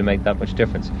didn't seem to make that much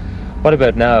difference. What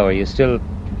about now? Are you still,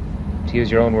 to use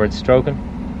your own words, stroking?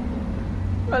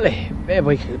 Well, if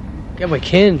I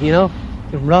can, you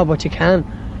can rob what you can.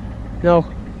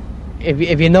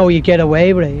 If you know you get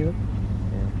away with it,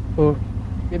 or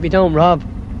if you don't rob.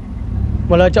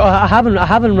 Well, I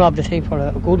haven't robbed the thing for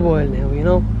a good while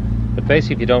now, But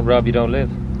basically, if you don't rob, you don't live.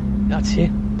 That's it.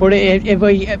 But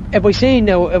if I seen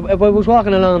now, if I was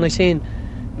walking along and I seen,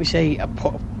 we say, a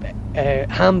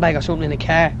handbag or something in a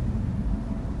car,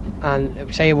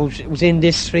 and say it was in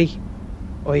this street,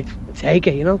 I'd take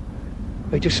it,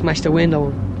 I'd just smash the window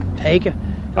and take it.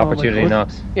 Opportunity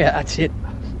knocks. Yeah, that's it.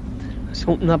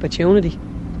 Something opportunity.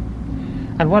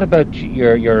 And what about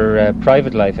your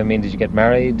private life? I mean, did you get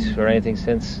married or anything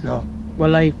since? No.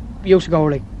 Well, I used to go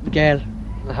with a girl.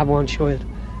 I have one child,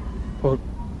 but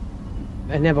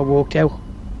it never worked out.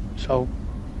 So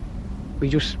we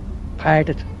just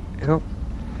parted,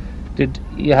 Did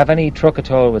you have any truck at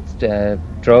all with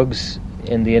drugs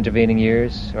in the intervening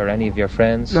years, or any of your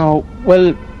friends? No.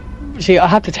 Well, see, I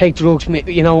had to take drugs, on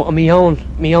my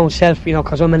own self,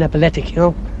 because I'm an epileptic,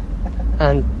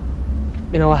 and.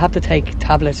 I have to take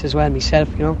tablets as well myself,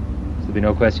 So there'd be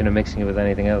no question of mixing it with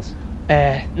anything else?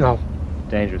 No.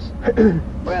 Dangerous?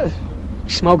 Well,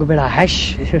 smoke a bit of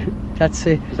hash. That's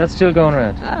it. Is that still going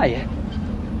around? Ah, yeah.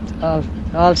 It's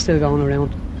all still going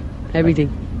around. Everything.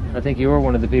 I think you were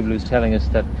one of the people who's telling us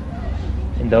that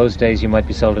in those days you might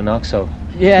be sold an Oxo.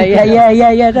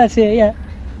 Yeah, that's it, yeah.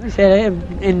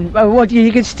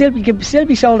 You can still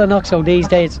be sold an Oxo these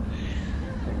days.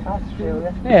 That's true,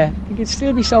 yeah. You can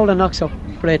still be sold an Oxo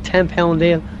for a £10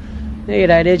 deal. There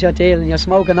that is your deal, and you're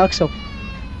smoking Oxo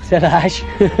instead of hash.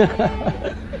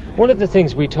 One of the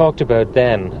things we talked about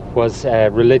then was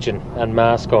religion and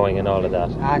mass going and all of that.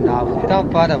 No,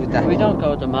 don't bother with that. We don't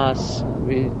go to mass.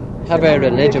 We have our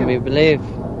religion. We believe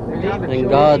in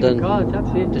God and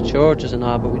the churches and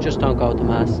all, but we just don't go to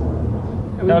mass.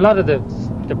 Now, a lot of the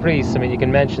priests, I mean, you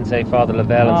can mention, say, Father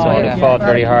Lavelle and so on, who fought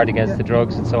very hard against the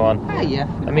drugs and so on.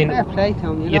 I mean,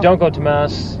 you don't go to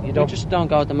mass. We just don't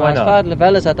go to mass. Father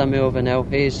Lavelle is at the move now.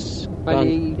 He's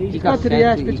gone to the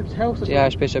Archbishop's house. The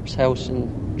Archbishop's house in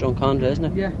Drumcondra, isn't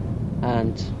it? Yeah.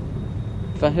 And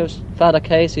Father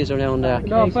Casey's around there.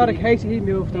 No, Father Casey, he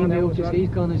moved on. He's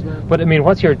gone as well. But I mean,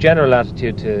 what's your general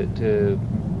attitude to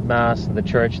mass and the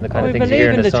church and the kind of things you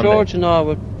hear on a Sunday? We believe in the church and all,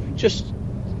 but just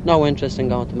no interest in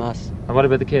going to mass. And what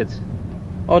about the kids?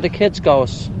 Oh, the kids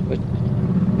goes with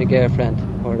my girlfriend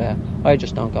or there. I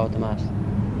just don't go to mass.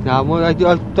 No,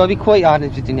 I'll be quite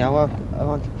honest with you now. I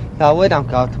don't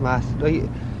go to mass.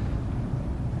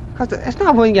 Because it's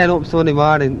not when you get up Sunday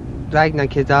morning dragging the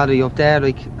kids out of you up there.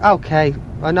 Like, okay,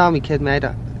 I know my kid made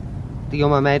it. The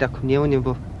young man made a communion,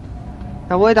 but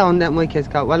now I don't let my kids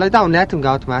go. Well, I don't let them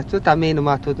go to mass. Does that mean the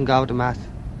mat doesn't go to mass?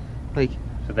 Like,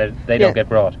 so they don't get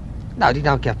brought? No, they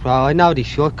don't get brought. I know they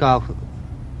should go.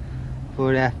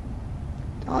 But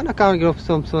I'm not going to get up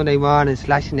some Sunday morning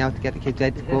slashing out to get the kids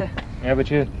ready to go. Yeah,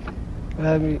 but you?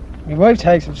 My wife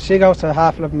takes them. She goes to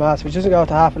 11:30 mass. If she doesn't go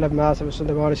to 11:30 mass if it's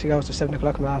Sunday morning, she goes to 7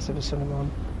 o'clock mass if it's Sunday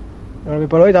morning. You know what I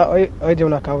mean? But I do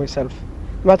not go myself.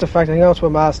 Matter of fact, I think I go to a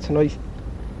mass tonight.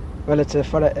 Well, it's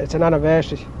an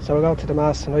anniversary, so we're going to the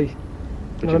mass tonight.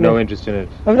 But you've no interest in it?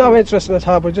 I've no interest in it at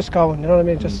all, we're just going, you know what I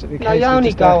mean? Just no, you're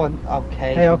only going,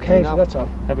 okay. Hey, okay, you know? So that's all.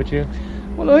 How about you?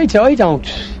 Well, I don't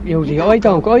usually. I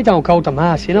don't go to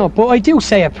mass, you know. But I do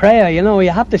say a prayer, you know.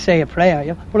 You have to say a prayer,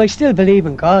 you know? But I still believe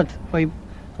in God. I'm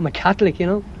a Catholic, you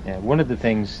know. Yeah. One of the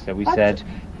things that we said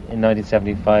in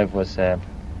 1975 was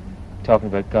talking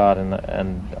about God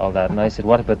and all that. And I said,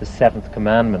 what about the 7th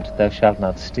commandment? Thou shalt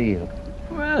not steal.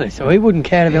 Well, so I wouldn't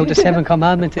care about the 7th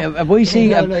commandment. If we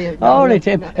see,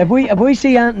 if we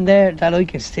see anything there that I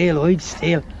can steal, I'd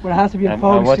steal. Well, it has to be a and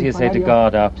what do you say to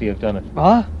God after you've done it?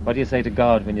 What? What do you say to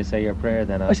God when you say your prayer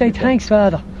then? I say thanks,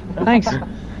 Father. Thanks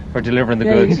for delivering the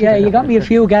goods. Yeah, you got me a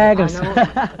few gaggers.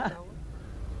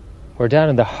 We're down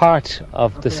in the heart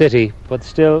of the city, but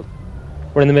still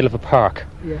we're in the middle of a park.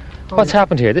 Yeah. What's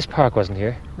happened here? This park wasn't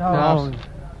here. No.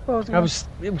 It was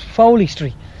Foley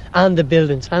Street and the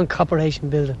buildings and Corporation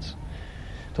buildings.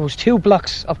 There was 2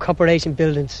 blocks of Corporation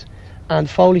buildings, and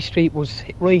Foley Street was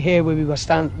right here where we were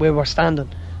standing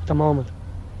at the moment,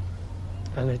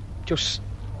 and it just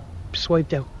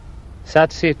swiped out. Sad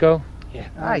to see it go.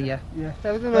 Yeah. Yeah.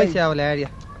 That was a nice old area.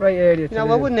 Great area. You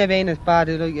know, it wouldn't have been as bad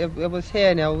as it was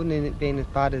here now. It wouldn't have been as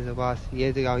bad as it was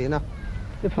years ago. You know.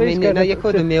 I mean, you know, you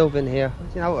could have moved in here.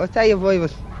 You know, I'll tell you if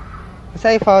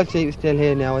Foley Street was still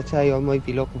here now, I'd say I might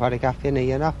be looking for a gaff in it,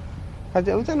 you know. Because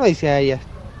it was a nice area.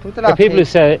 But people would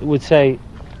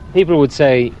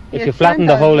say if you flattened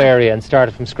the whole area and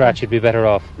started from scratch, you'd be better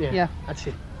off. Yeah, that's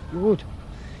it. You would.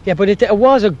 Yeah, but it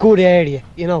was a good area,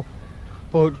 you know.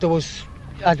 But there was,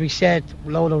 as we said, a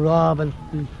load of robbing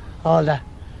and all that.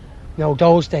 You know,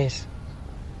 those days.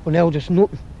 But now there's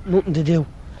nothing to do.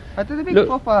 There's a big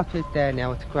football pitch there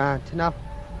now. It's grand, you know.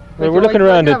 Well, we're looking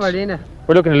around it.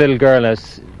 We're looking at a little girl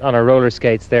on her roller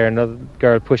skates there, another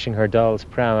girl pushing her doll's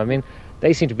pram. I mean,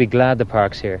 they seem to be glad the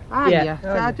park's here. Yeah.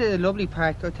 That's a lovely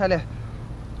park. I'll tell you,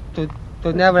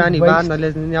 there's never any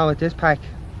vandalism now at this park.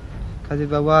 Because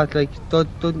if it was, like,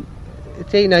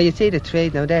 see now, you see the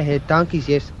trade now, they're here donkeys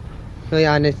years.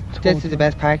 And this is the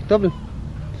best park in Dublin.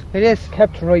 It is.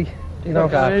 Kept right, you know,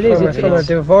 it is. It's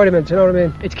the environment, you know what I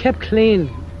mean? It's kept clean.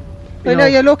 You know,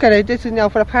 you look at it, this is now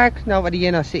for a park now for the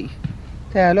inner city.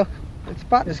 There, look, it's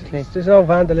spotless clean. There's no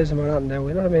vandalism or nothing now,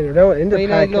 you know what I mean? We're in the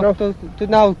park, you know. There's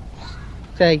no,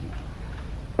 say,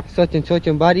 such and such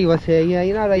and body was here,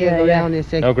 you know, you go down and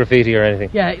say. No graffiti or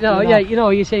anything. Yeah, you know,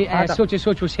 you say such and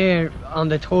such was here on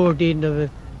the 3rd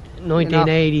of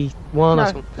 1981 or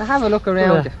something. Have a look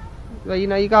around it. Well, you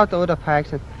know, you go to other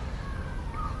parks and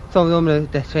some of them,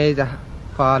 the trees are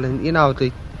falling, you know,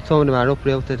 some of them are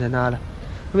uprooted and all that.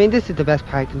 I mean, this is the best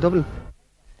park in Dublin.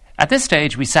 At this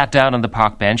stage, we sat down on the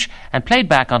park bench and played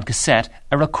back on cassette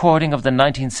a recording of the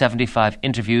 1975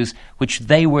 interviews which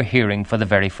they were hearing for the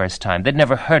very first time. They'd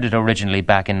never heard it originally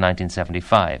back in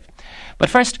 1975. But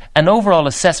first, an overall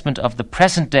assessment of the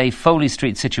present-day Foley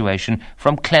Street situation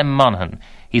from Clem Monaghan.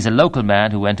 He's a local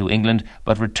man who went to England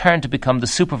but returned to become the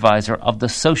supervisor of the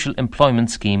social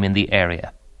employment scheme in the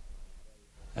area.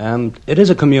 It is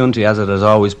a community, as it has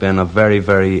always been, a very,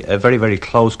 very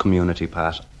close community,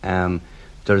 Pat.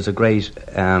 There's a great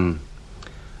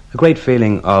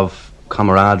feeling of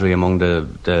camaraderie among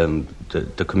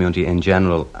the community in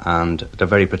general, and they're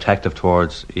very protective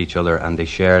towards each other, and they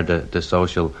share the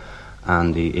social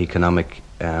and the economic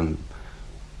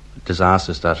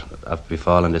disasters that have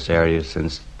befallen this area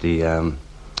since the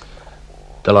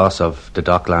loss of the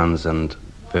docklands and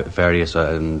various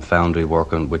foundry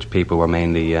work, in which people were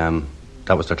mainly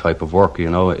that was their type of work, you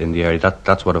know, in the area.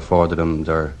 That's what afforded them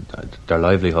their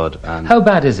livelihood. And how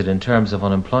bad is it in terms of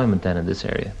unemployment then in this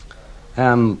area?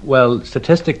 Well,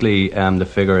 statistically, the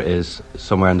figure is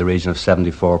somewhere in the region of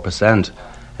 74%.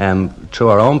 Through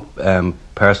our own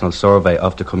personal survey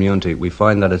of the community, we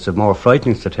find that it's a more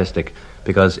frightening statistic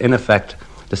because, in effect,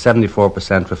 the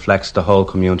 74% reflects the whole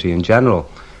community in general.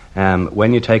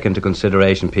 When you take into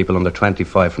consideration people under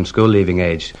 25 from school leaving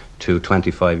age to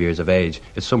 25 years of age,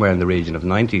 it's somewhere in the region of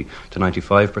 90 to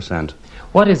 95%.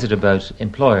 What is it about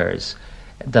employers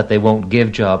that they won't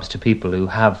give jobs to people who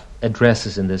have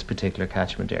addresses in this particular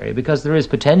catchment area? Because there is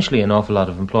potentially an awful lot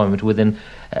of employment within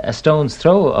a stone's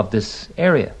throw of this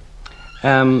area.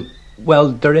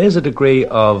 Well, there is a degree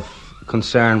of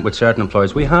concern with certain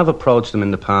employers. We have approached them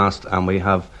in the past, and we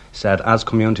have said as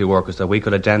community workers that we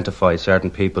could identify certain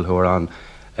people who are on,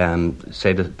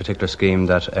 say, the particular scheme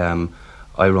that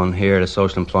I run here, the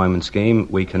social employment scheme.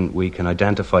 We can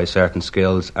identify certain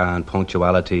skills and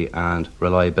punctuality and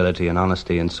reliability and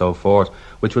honesty and so forth,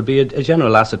 which would be a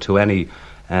general asset to any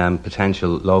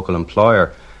potential local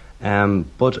employer.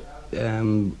 But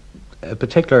a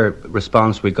particular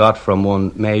response we got from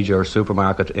one major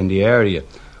supermarket in the area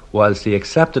was he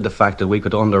accepted the fact that we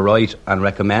could underwrite and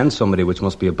recommend somebody, which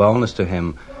must be a bonus to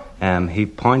him. He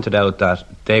pointed out that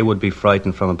they would be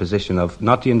frightened from a position of,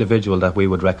 not the individual that we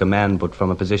would recommend, but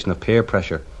from a position of peer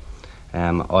pressure,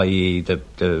 i.e.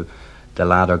 the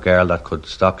lad or girl that could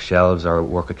stock shelves or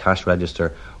work a cash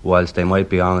register, whilst they might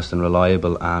be honest and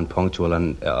reliable and punctual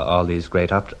and all these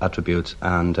great attributes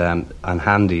and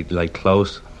handy, like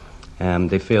close,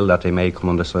 they feel that they may come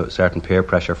under certain peer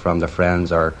pressure from their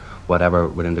friends or whatever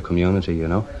within the community, you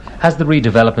know. Has the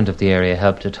redevelopment of the area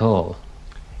helped at all?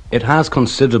 It has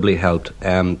considerably helped.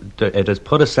 It has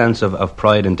put a sense of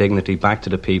pride and dignity back to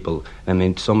the people. I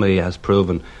mean, somebody has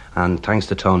proven, and thanks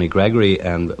to Tony Gregory,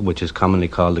 which is commonly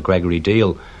called the Gregory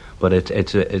Deal, but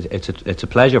it's a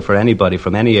pleasure for anybody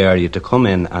from any area to come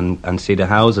in and see the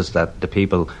houses that the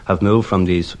people have moved from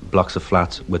these blocks of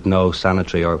flats with no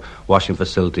sanitary or washing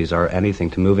facilities or anything,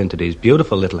 to move into these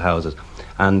beautiful little houses.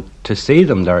 And to see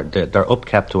them, they're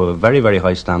upkept to a very, very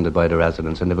high standard by the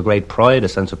residents, and they have a great pride, a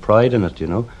sense of pride in it, you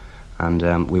know.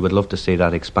 And we would love to see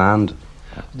that expand.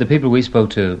 The people we spoke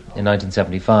to in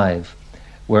 1975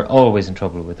 were always in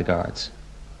trouble with the guards.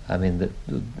 I mean,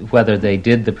 whether they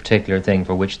did the particular thing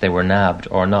for which they were nabbed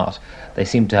or not, they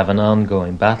seemed to have an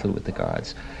ongoing battle with the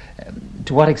guards.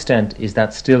 To what extent is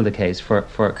that still the case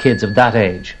for kids of that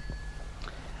age?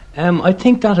 I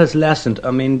think that has lessened. I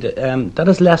mean, that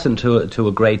has lessened to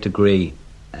a great degree.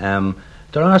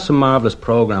 There are some marvellous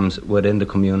programmes within the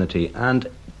community, and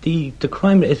the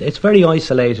crime, it's very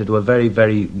isolated to a very,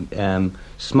 very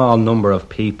small number of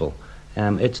people.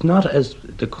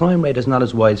 The crime rate is not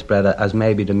as widespread as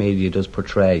maybe the media does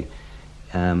portray.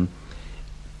 The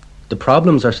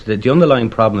problems are the underlying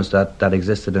problems that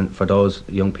existed for those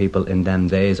young people in them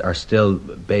days are still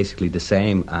basically the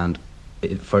same, and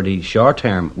for the short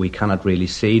term we cannot really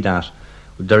see that.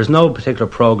 There is no particular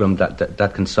programme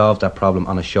that can solve that problem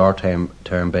on a short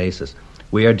term basis.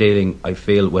 We are dealing, I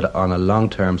feel, on a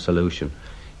long-term solution.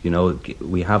 You know,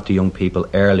 we have the young people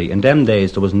early. In them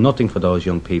days, there was nothing for those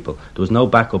young people. There was no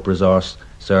backup resource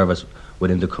service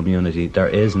within the community. There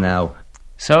is now.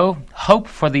 So, hope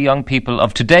for the young people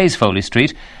of today's Foley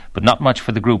Street, but not much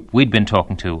for the group we'd been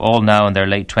talking to, all now in their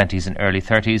late 20s and early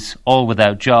 30s, all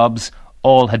without jobs,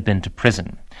 all had been to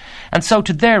prison. And so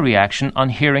to their reaction on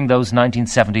hearing those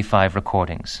 1975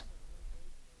 recordings.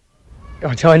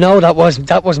 I know that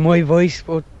was my voice,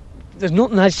 but there's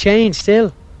nothing has changed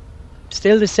still.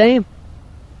 Still the same.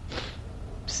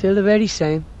 Still the very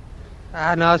same.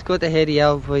 No, it's good to hear the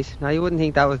old voice. Now, you wouldn't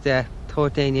think that was there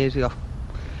 13 years ago.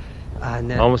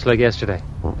 And, almost like yesterday.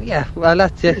 Yeah, well,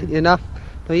 that's it, you know.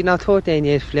 But, you know, 13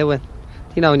 years flew in.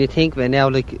 You know, when you think of it now,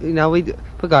 like, you know, we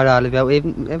forgot all about it.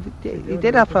 He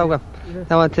did that programme.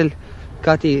 Now until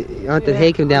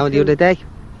he came down the other day.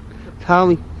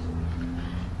 Tommy.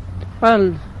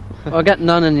 Well, we're getting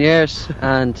on in years,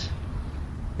 and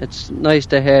it's nice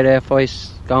to hear their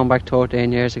voice going back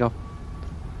 13 years ago.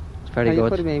 It's very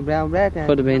good. Could have been brown bread then.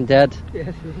 Could have been dead.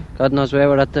 God knows where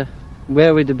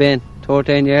we'd have been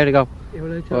 13 years ago.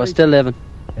 We're still living.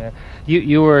 Yeah.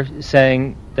 You were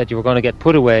saying that you were going to get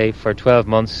put away for 12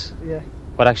 months. Yeah.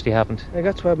 What actually happened? I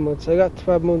got 12 months. I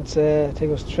think it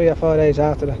was 3 or 4 days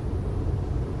after that.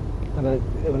 And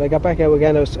when I got back out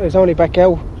again, I was only back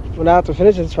out when after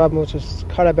finishing the 12 months. Was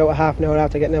caught about half an hour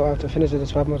after getting out after finishing the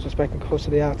 12 months. I was back in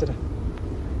custody after that.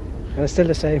 And it's still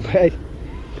the same way.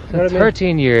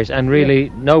 13 years and really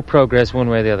no progress one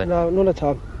way or the other? No, none at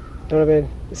all. You know what I mean?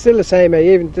 It's still the same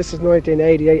way. Even this is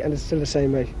 1988 and it's still the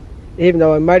same way. Even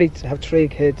though I'm married to have 3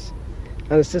 kids,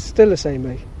 and it's just still the same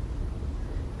way.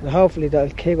 And hopefully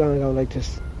that'll keep on going like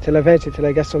this till I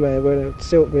get somewhere where it'll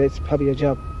suit me. It's probably a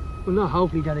job. Well, not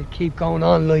hopefully that it keep going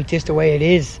on like this the way it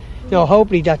is. You know,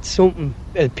 hopefully that's something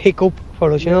will pick up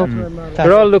for us, you know.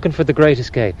 They're all looking for the great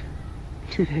escape.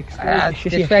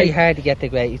 It's very hard to get the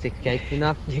great escape, you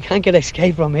know. You can't get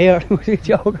escape from here. You're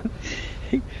joking.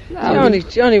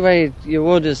 The only way you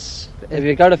would is if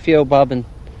you got a few bob and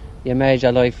you made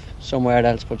your life somewhere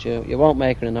else, but you won't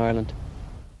make it in Ireland.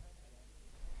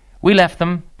 We left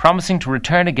them, promising to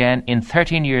return again in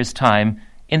 13 years' time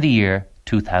in the year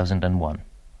 2001.